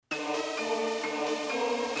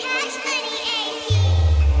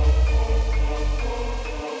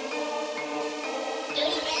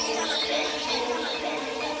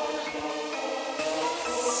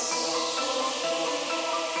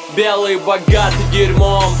Белый богатый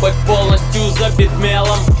дерьмом, бэк полностью забит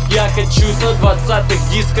мелом. Я качусь на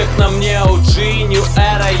 20-х дисках, на мне OG New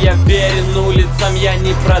Era. Я верен улицам, я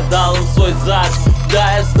не продал им свой зад.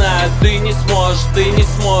 Да, я знаю, ты не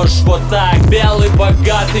сможешь вот так. Белый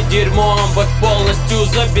богатый дерьмом, бэк полностью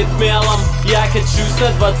забит мелом. Я качусь на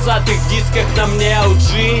 20-х дисках, на мне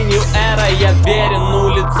OG New Era. Я верен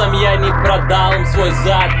улицам, я не продал им свой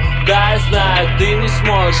зад. Да, я знаю, ты не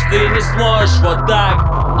сможешь вот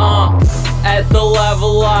так. Это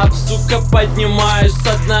level up, сука, поднимаюсь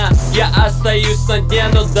со дна. Я остаюсь на дне,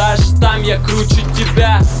 но даже там я круче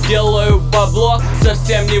тебя. Делаю бабло,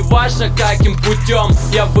 совсем не важно каким путем.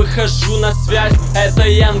 Я выхожу на связь, это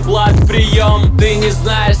Youngblood прием. Ты не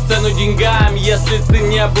знаешь цену деньгам, если ты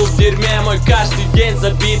не был в дерьме. Мой каждый день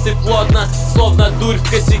забитый плотно, словно дурь в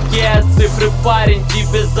косяке. Цифры, парень,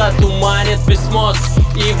 тебе затуманит весь мозг.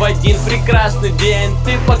 И в один прекрасный день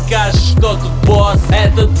ты покажешь, кто тут босс.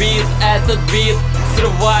 Этот бит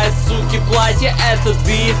срывает, суки, платье. Этот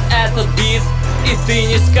бит, и ты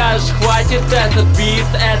не скажешь, хватит. Этот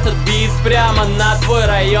бит прямо на твой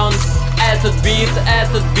район. Этот бит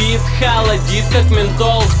холодит, как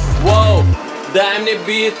ментол. Воу. Дай мне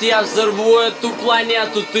бит, я взорву эту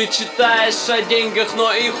планету. Ты читаешь о деньгах,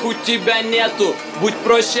 но их у тебя нету. Будь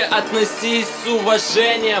проще, относись с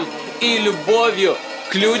уважением и любовью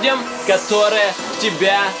к людям, которые в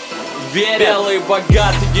тебя верят. Белый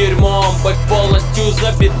богатый дерьмом, бэк полностью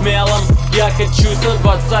забит мелом. Я качусь на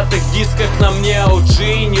 20-х дисках, на мне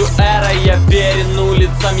OG New Era. Я верен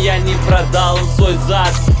улицам, я не продал им свой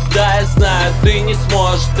зад. Да, я знаю, ты не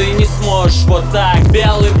сможешь вот так.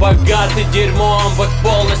 Белый богатый дерьмом, бэк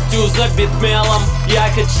полностью забит мелом. Я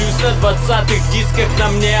качусь на 20-х дисках, на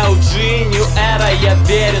мне OG New Era. Я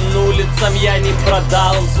верен улицам, я не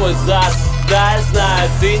продал им свой зад. Да, я знаю,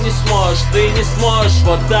 ты не сможешь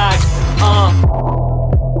вот так.